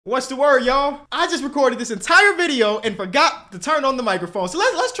What's the word, y'all? I just recorded this entire video and forgot to turn on the microphone. So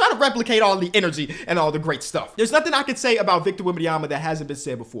let's try to replicate all the energy and all the great stuff. There's nothing I can say about Victor Wembanyama that hasn't been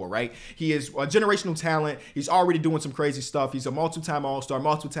said before, right? He is a generational talent. He's already doing some crazy stuff. He's a multiple-time All-Star,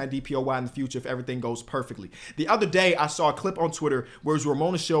 multiple-time DPOY in the future if everything goes perfectly. The other day, I saw a clip on Twitter where it was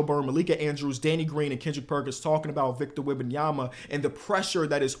Ramona Shelburne, Malika Andrews, Danny Green, and Kendrick Perkins talking about Victor Wembanyama and the pressure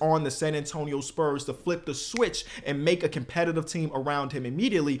that is on the San Antonio Spurs to flip the switch and make a competitive team around him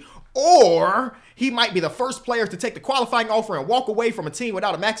immediately. Or he might be the first player to take the qualifying offer and walk away from a team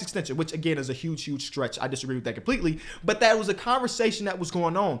without a max extension, which again is a huge stretch. I disagree with that completely, but that was a conversation that was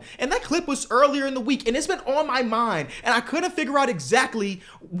going on. And that clip was earlier in the week, and it's been on my mind, and I couldn't figure out exactly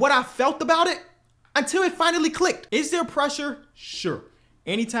what I felt about it until it finally clicked. Is there pressure? Sure.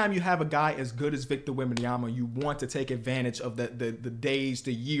 Anytime you have a guy as good as Victor Wembanyama, you want to take advantage of the days,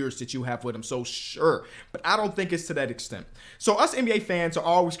 the years that you have with him. So sure, but I don't think it's to that extent. So us NBA fans are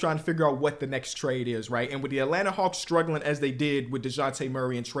always trying to figure out what the next trade is, right? And with the Atlanta Hawks struggling as they did with DeJounte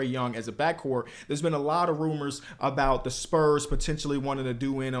Murray and Trae Young as a backcourt, there's been a lot of rumors about the Spurs potentially wanting to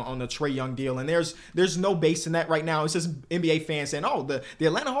do in on the Trae Young deal. And there's no base in that right now. It's just NBA fans saying, oh, the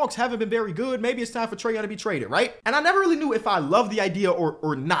Atlanta Hawks haven't been very good. Maybe it's time for Trae Young to be traded, right? And I never really knew if I love the idea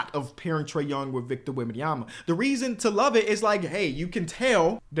or not of pairing Trae Young with Victor Wembanyama. The reason to love it is like, hey, you can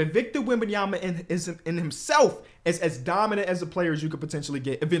tell that Victor Wembanyama in himself is as dominant as the players you could potentially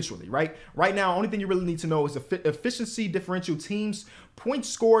get eventually, right? Right now, only thing you really need to know is the efficiency differential, teams points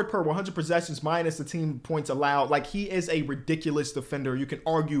scored per 100 possessions minus the team points allowed. Like, he is a ridiculous defender. You can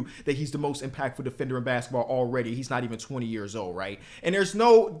argue that he's the most impactful defender in basketball already. He's not even 20 years old, right? And there's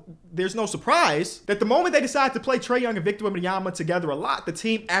no surprise that the moment they decide to play Trae Young and Victor Wembanyama together a lot, the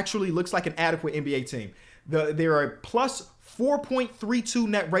team actually looks like an adequate NBA team. They're a plus 4.32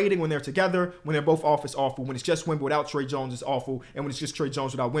 net rating when they're together. When they're both off, it's awful. When it's just Wemby without Trae Jones, it's awful. And when it's just Trae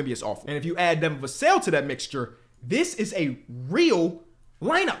Jones without Wemby, it's awful. And if you add Devin Vassell to that mixture, this is a real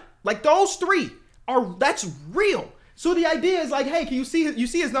lineup. Like, those three that's real. So the idea is like, hey, can you see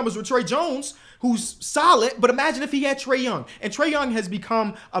his numbers with Trae Jones, who's solid, but imagine if he had Trae Young. And Trae Young has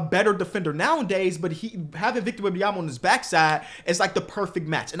become a better defender nowadays, but having Victor Wembanyama on his backside is like the perfect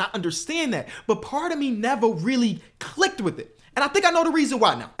match. And I understand that, but part of me never really clicked with it. And I think I know the reason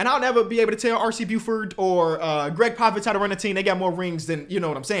why now. And I'll never be able to tell R.C. Buford or Greg Popovich how to run a team. They got more rings than, you know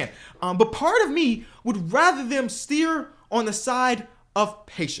what I'm saying. But part of me would rather them steer on the side of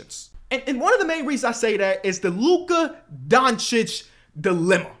patience. And one of the main reasons I say that is the Luka Doncic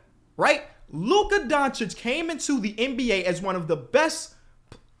dilemma, right? Luka Doncic came into the NBA as one of the best.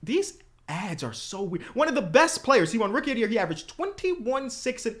 These ads are so weird. One of the best players. He won Rookie of the Year. He averaged 21,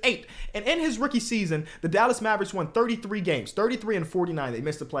 6, and 8. And in his rookie season, the Dallas Mavericks won 33 games, 33 and 49. They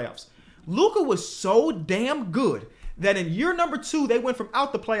missed the playoffs. Luka was so damn good that in year number 2, they went from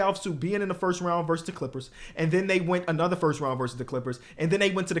out the playoffs to being in the first round versus the Clippers. And then they went another first round versus the Clippers. And then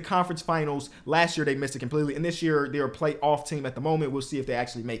they went to the conference finals. Last year, they missed it completely. And this year, they're a playoff team at the moment. We'll see if they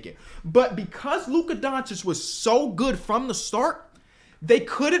actually make it. But because Luka Doncic was so good from the start, they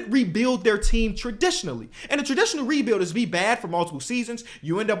couldn't rebuild their team traditionally. And a traditional rebuild is be bad for multiple seasons.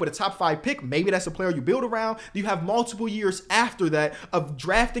 You end up with a top 5 pick. Maybe that's a player you build around. You have multiple years after that of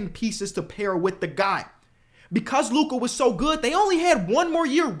drafting pieces to pair with the guy. Because Luka was so good, they only had one more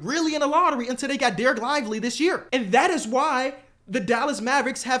year really in the lottery until they got Derek Lively this year. And that is why the Dallas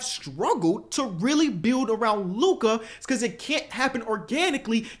Mavericks have struggled to really build around Luka. It's because it can't happen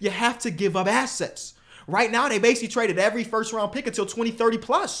organically. You have to give up assets. Right now, they basically traded every first-round pick until 2030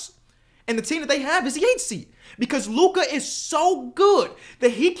 plus. And the team that they have is the 8th seed. Because Luka is so good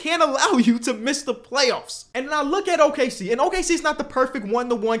that he can't allow you to miss the playoffs. And now look at OKC. And OKC is not the perfect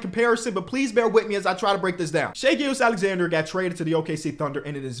one-to-one comparison, but please bear with me as I try to break this down. Shai Gilgeous-Alexander got traded to the OKC Thunder,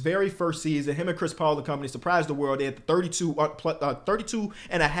 and in his very first season, him and Chris Paul, the company, surprised the world. They had the 32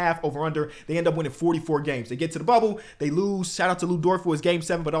 and a half over-under. They end up winning 44 games. They get to the bubble. They lose. Shout out to Lou Dort for his Game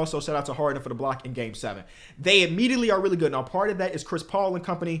 7, but also shout out to Harden for the block in Game 7. They immediately are really good. Now, part of that is Chris Paul and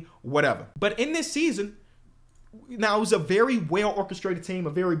company, whatever. But in this season, now, it was a very well-orchestrated team, a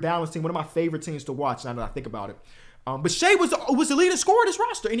very balanced team, one of my favorite teams to watch now that I think about it. But Shai was the leading scorer of this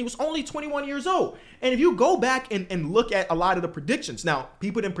roster, and he was only 21 years old. And if you go back and look at a lot of the predictions, now,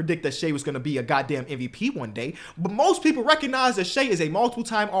 people didn't predict that Shai was going to be a goddamn MVP one day, but most people recognize that Shai is a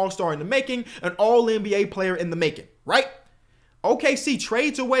multiple-time All-Star in the making, an All-NBA player in the making, right? OKC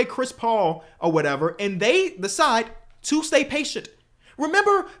trades away Chris Paul or whatever, and they decide to stay patient.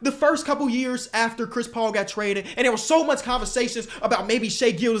 Remember the first couple years after Chris Paul got traded, and there was so much conversations about maybe Shai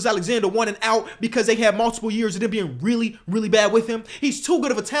Gilgeous-Alexander wanting out because they had multiple years of them being really, really bad with him. He's too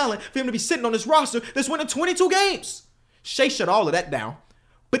good of a talent for him to be sitting on this roster that's winning 22 games. Shai shut all of that down.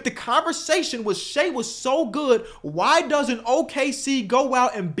 But the conversation was Shea was so good. Why doesn't OKC go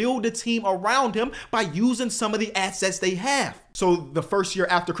out and build a team around him by using some of the assets they have? So the first year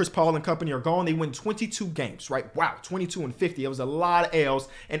after Chris Paul and company are gone, they win 22 games, right? Wow, 22-50. It was a lot of L's.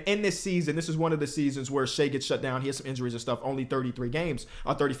 And in this season, this is one of the seasons where Shea gets shut down. He has some injuries and stuff, only 33 games,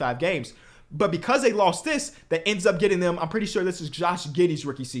 35 games. But because they lost this, that ends up getting them, I'm pretty sure this is Josh Giddey's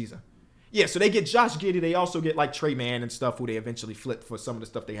rookie season. Yeah, so they get Josh Giddey. They also get like Trey Mann and stuff who they eventually flip for some of the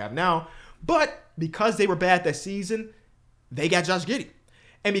stuff they have now. But because they were bad that season, they got Josh Giddey.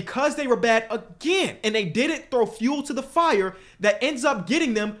 And because they were bad again, and they didn't throw fuel to the fire, that ends up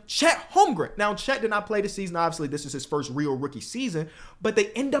getting them Chet Holmgren. Now, Chet did not play this season. Obviously, this is his first real rookie season, but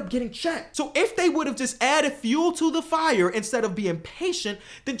they end up getting Chet. So if they would have just added fuel to the fire instead of being patient,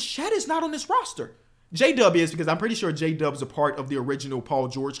 then Chet is not on this roster. J-Dub is, because I'm pretty sure J-Dub's a part of the original Paul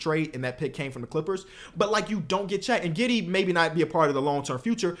George trade, and that pick came from the Clippers. But, like, you don't get Chet. And Giddey maybe not be a part of the long-term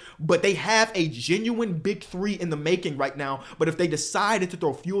future, but they have a genuine big three in the making right now. But if they decided to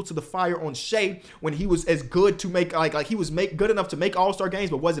throw fuel to the fire on Shea when he was as good to make, like he was good enough to make All-Star games,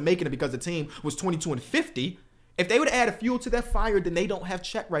 but wasn't making it because the team was 22-50, if they would have added fuel to that fire, then they don't have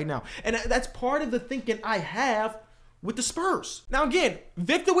Chet right now. And that's part of the thinking I have with the Spurs. Now again,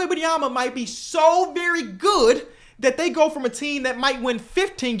 Victor Wembanyama might be so very good that they go from a team that might win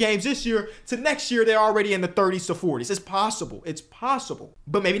 15 games this year to next year they're already in the 30s to 40s. It's possible. It's possible.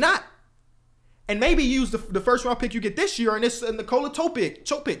 But maybe not. And maybe use the first round pick you get this year and Nikola Topic.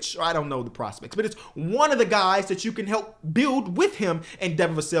 I don't know the prospects, but it's one of the guys that you can help build with him and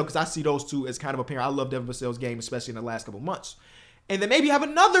Devin Vassell, because I see those two as kind of a pair. I love Devin Vassell's game, especially in the last couple months. And then maybe have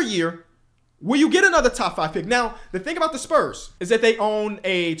another year will you get another top 5 pick? Now, the thing about the Spurs is that they own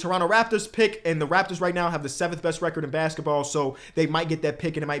a Toronto Raptors pick, and the Raptors right now have the 7th best record in basketball, so they might get that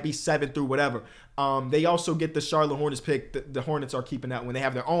pick, and it might be 7th through whatever. They also get the Charlotte Hornets pick. The Hornets are keeping that when they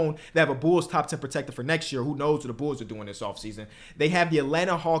have their own. They have a Bulls top 10 protector for next year. Who knows what the Bulls are doing this offseason. They have the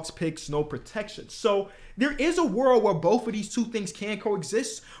Atlanta Hawks picks, no protection. So there is a world where both of these two things can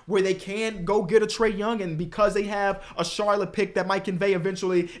coexist, where they can go get a Trae Young, and because they have a Charlotte pick that might convey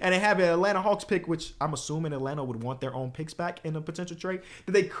eventually, and they have an Atlanta Hawks pick, which I'm assuming Atlanta would want their own picks back in a potential trade,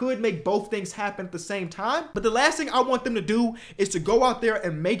 that they could make both things happen at the same time. But the last thing I want them to do is to go out there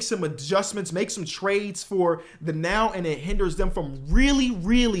and make some adjustments, make some trades for the now, and it hinders them from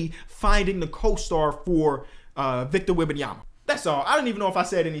really finding the co-star for Victor Wembanyama. That's all. I don't even know if I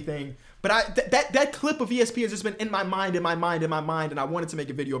said anything, but that clip of ESP has just been in my mind, and I wanted to make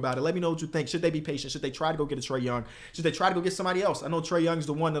a video about it. Let me know what you think. Should they be patient? Should they try to go get a Trae Young? Should they try to go get somebody else? I know Trae Young is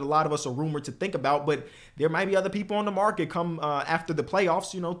the one that a lot of us are rumored to think about, but there might be other people on the market come after the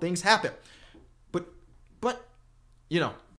playoffs. You know, things happen. But you know,